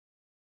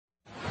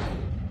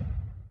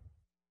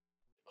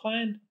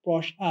client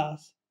approached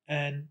us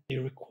and they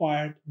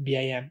required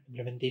BIM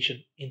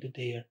implementation into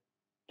their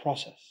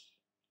process,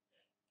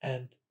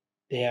 and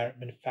they are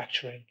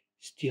manufacturing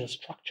steel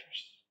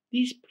structures.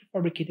 These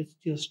prefabricated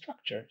steel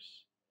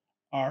structures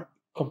are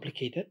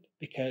complicated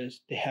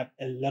because they have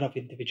a lot of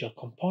individual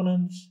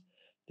components.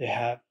 They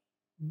have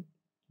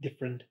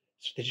different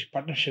strategic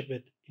partnership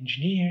with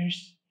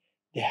engineers.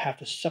 They have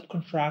to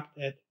subcontract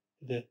it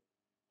to the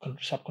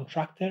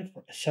subcontractor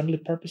for assembly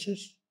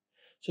purposes.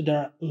 So there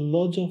are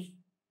loads of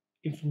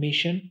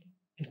information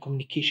and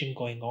communication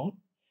going on.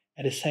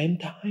 At the same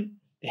time,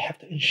 they have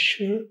to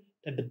ensure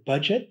that the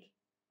budget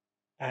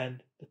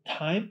and the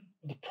time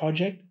of the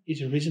project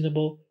is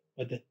reasonable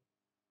with the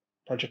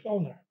project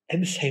owner. At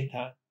the same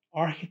time,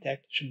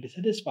 architect should be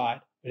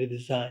satisfied with the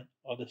design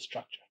of the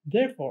structure.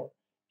 Therefore,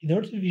 in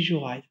order to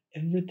visualize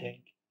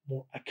everything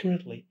more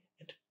accurately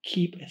and to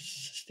keep a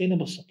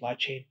sustainable supply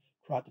chain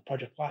throughout the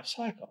project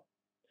lifecycle,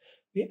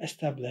 we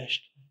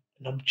established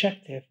an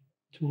objective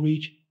to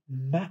reach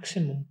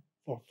maximum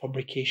for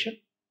fabrication,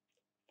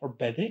 for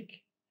bedding,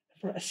 and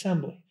for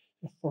assembly.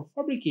 For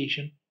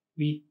fabrication,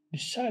 we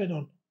decided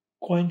on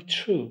going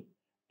through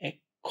a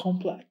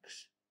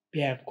complex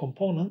BIM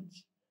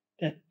components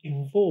that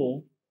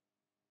involve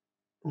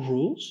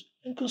rules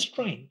and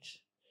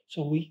constraints.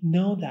 So we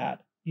know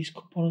that these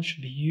components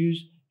should be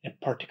used in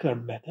a particular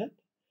method,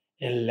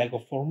 in a Lego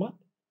format,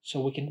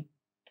 so we can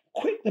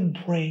quickly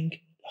bring the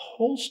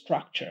whole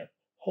structure,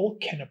 whole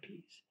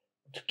canopies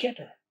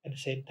together. At the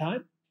same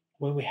time,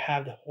 when we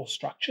have the whole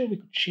structure, we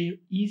could share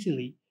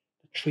easily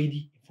the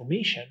 3D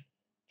information,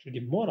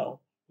 3D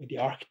model with the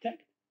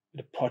architect,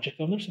 with the project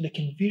owner, so they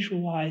can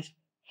visualize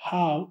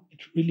how it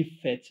really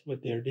fits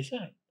with their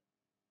design.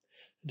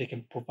 They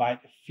can provide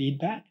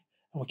feedback,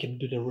 and we can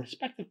do the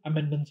respective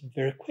amendments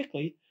very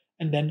quickly,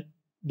 and then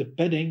the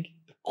bidding,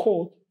 the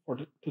quote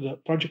to the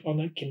project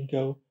owner can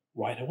go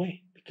right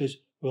away because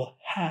we'll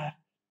have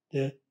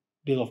the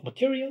bill of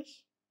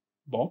materials,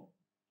 BOM,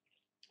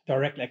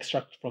 directly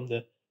extracted from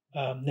the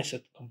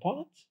nested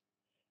components,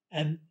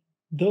 and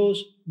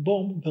those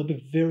BOM will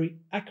be very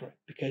accurate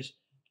because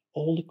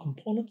all the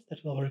components that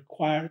will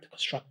require to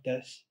construct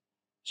this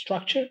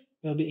structure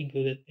will be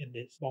included in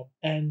this BOM.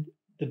 And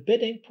the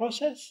bidding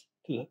process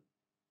to the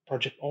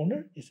project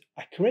owner is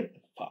accurate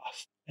and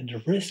fast, and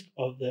the risk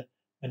of the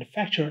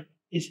manufacturer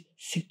is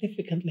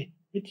significantly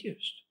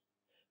reduced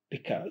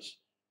because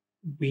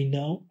we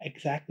know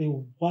exactly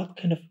what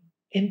kind of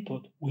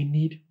input we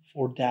need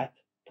for that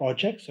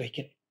project, so he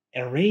can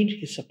arrange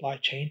his supply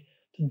chain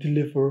to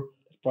deliver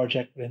the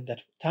project within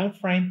that time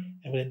frame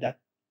and within that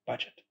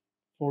budget.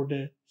 For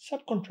the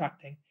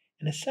subcontracting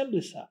and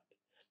assembly side,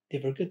 they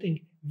were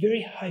getting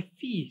very high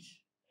fees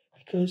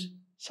because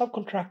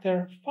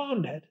subcontractor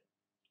found it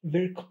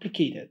very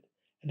complicated.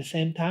 At the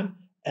same time,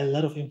 a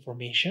lot of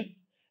information,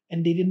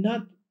 and they did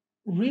not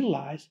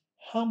realize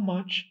how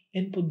much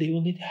input they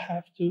will need to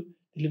have to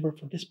deliver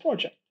for this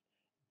project.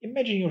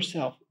 Imagine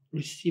yourself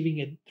receiving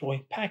a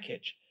drawing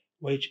package,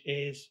 which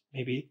is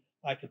maybe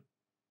like a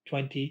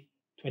 20,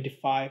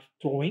 25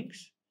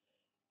 drawings,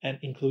 and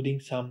including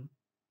some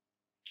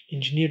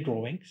engineer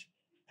drawings.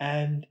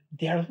 And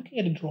they are looking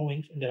at the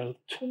drawings, and there are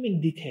too many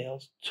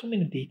details, too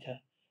many data.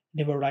 And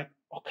they were like,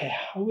 okay,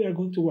 how we are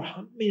going to work,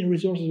 how many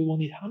resources we will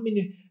need, how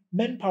many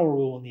manpower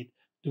we will need.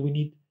 Do we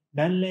need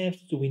man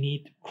lifts? Do we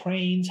need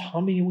cranes?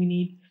 How many we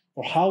need?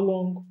 For how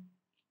long?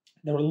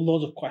 There were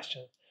loads of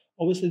questions.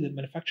 Obviously, the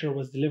manufacturer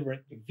was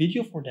delivering a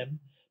video for them,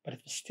 but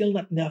it was still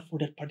not enough for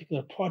that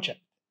particular project.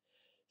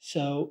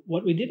 So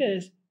what we did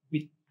is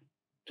we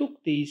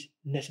took these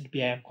nested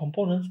BIM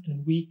components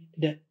and we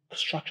did a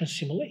construction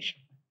simulation.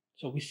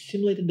 So we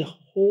simulated the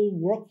whole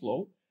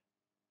workflow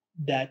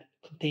that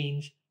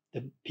contains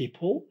the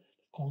people,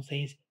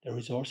 contains the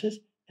resources,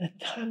 and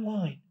a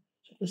timeline.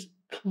 So it was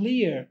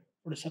clear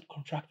for the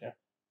subcontractor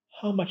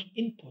how much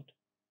input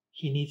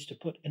he needs to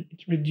put, and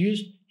it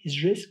reduced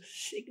his risk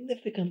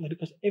significantly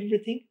because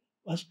everything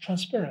was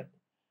transparent.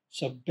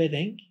 So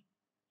bidding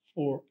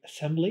for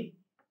assembly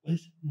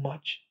was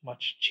much,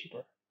 much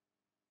cheaper.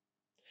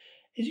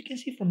 As you can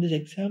see from this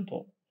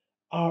example,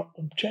 our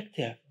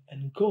objective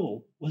and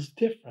goal was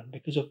different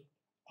because of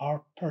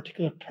our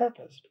particular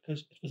purpose,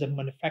 because it was a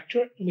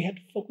manufacturer and we had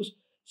to focus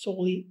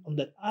solely on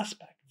that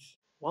aspect.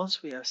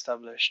 Once we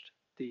established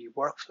the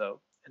workflow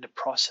and the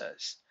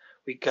process,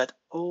 we got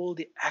all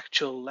the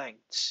actual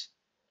lengths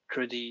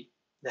through the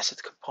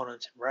nested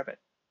components in Revit.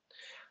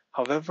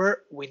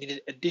 However, we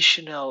needed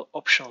additional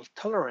optional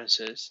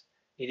tolerances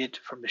needed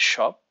from the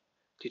shop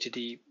due to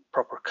the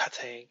proper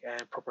cutting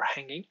and proper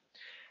hanging.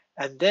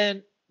 And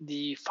then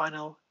the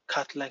final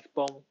cut length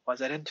BOM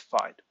was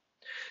identified.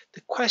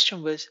 The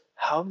question was,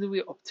 how do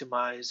we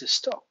optimize the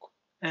stock?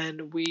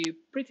 And we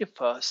pretty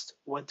fast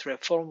went through a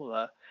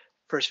formula,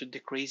 first with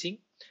decreasing,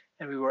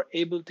 and we were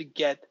able to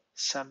get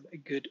some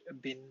good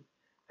bin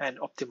and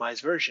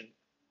optimized version.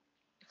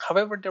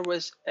 However, there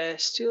was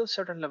still a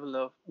certain level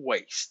of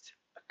waste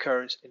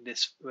occurs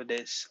with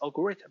this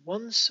algorithm.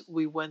 Once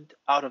we went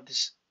out of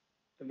this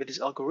with this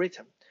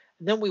algorithm,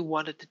 And then we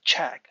wanted to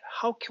check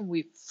how can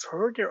we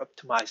further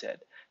optimize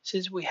it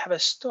since we have a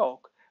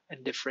stock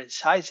and different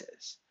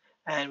sizes.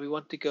 And we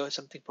want to go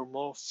something for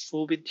more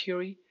full BIM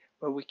theory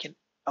where we can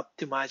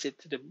optimize it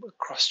to the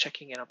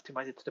cross-checking and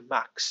optimize it to the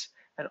max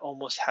and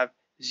almost have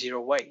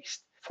zero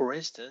waste. For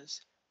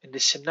instance, in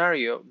this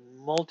scenario,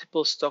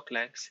 multiple stock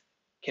lengths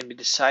can be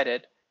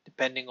decided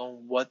depending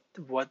on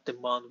what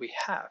demand we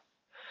have.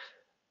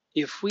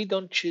 If we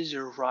don't choose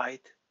the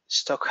right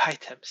stock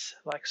items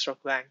like stock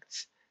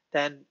lengths,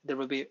 then there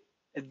will be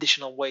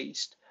additional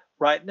waste.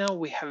 Right now,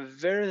 we have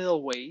very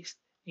little waste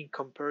in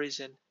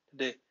comparison to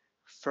the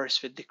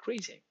first fit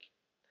decreasing.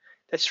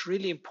 That's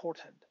really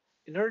important.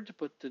 In order to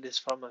put this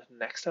formula to the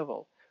next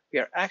level, we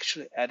are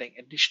actually adding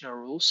additional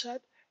rule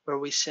set where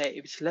we say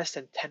if it's less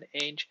than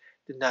 10-inch,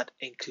 do not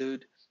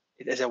include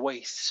it as a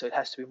waste. So it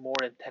has to be more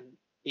than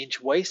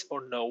 10-inch waste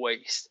or no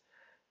waste.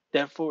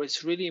 Therefore,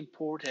 it's really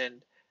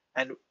important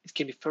and it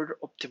can be further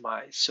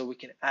optimized. So we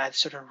can add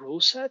certain rule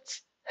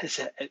sets as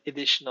an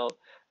additional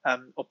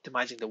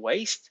optimizing the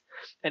waste.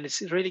 And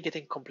it's really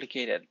getting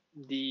complicated.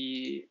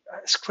 The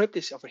script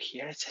is over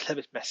here. It's a little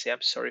bit messy.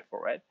 I'm sorry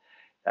for it.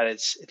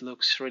 It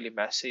looks really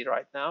messy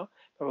right now,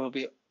 but we'll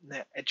be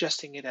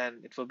adjusting it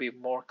and it will be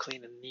more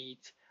clean and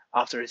neat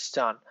after it's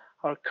done.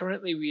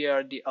 Currently,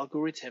 the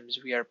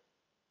algorithms, we are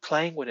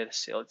playing with it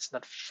still. It's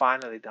not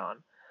finally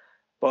done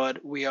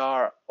but we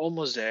are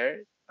almost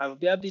there. I will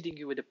be updating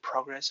you with the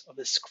progress of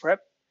the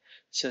script,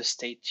 so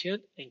stay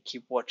tuned and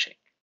keep watching.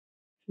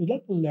 If you'd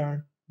like to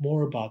learn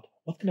more about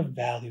what kind of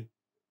value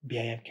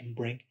BIM can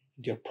bring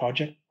into your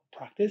project or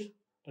practice,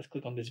 let's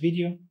click on this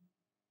video.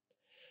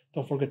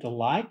 Don't forget to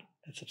like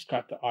and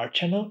subscribe to our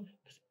channel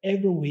because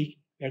every week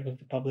we are going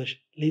to publish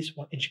at least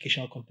one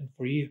educational content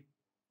for you.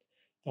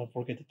 Don't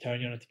forget to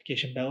turn your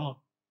notification bell on.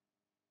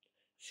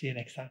 See you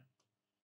next time.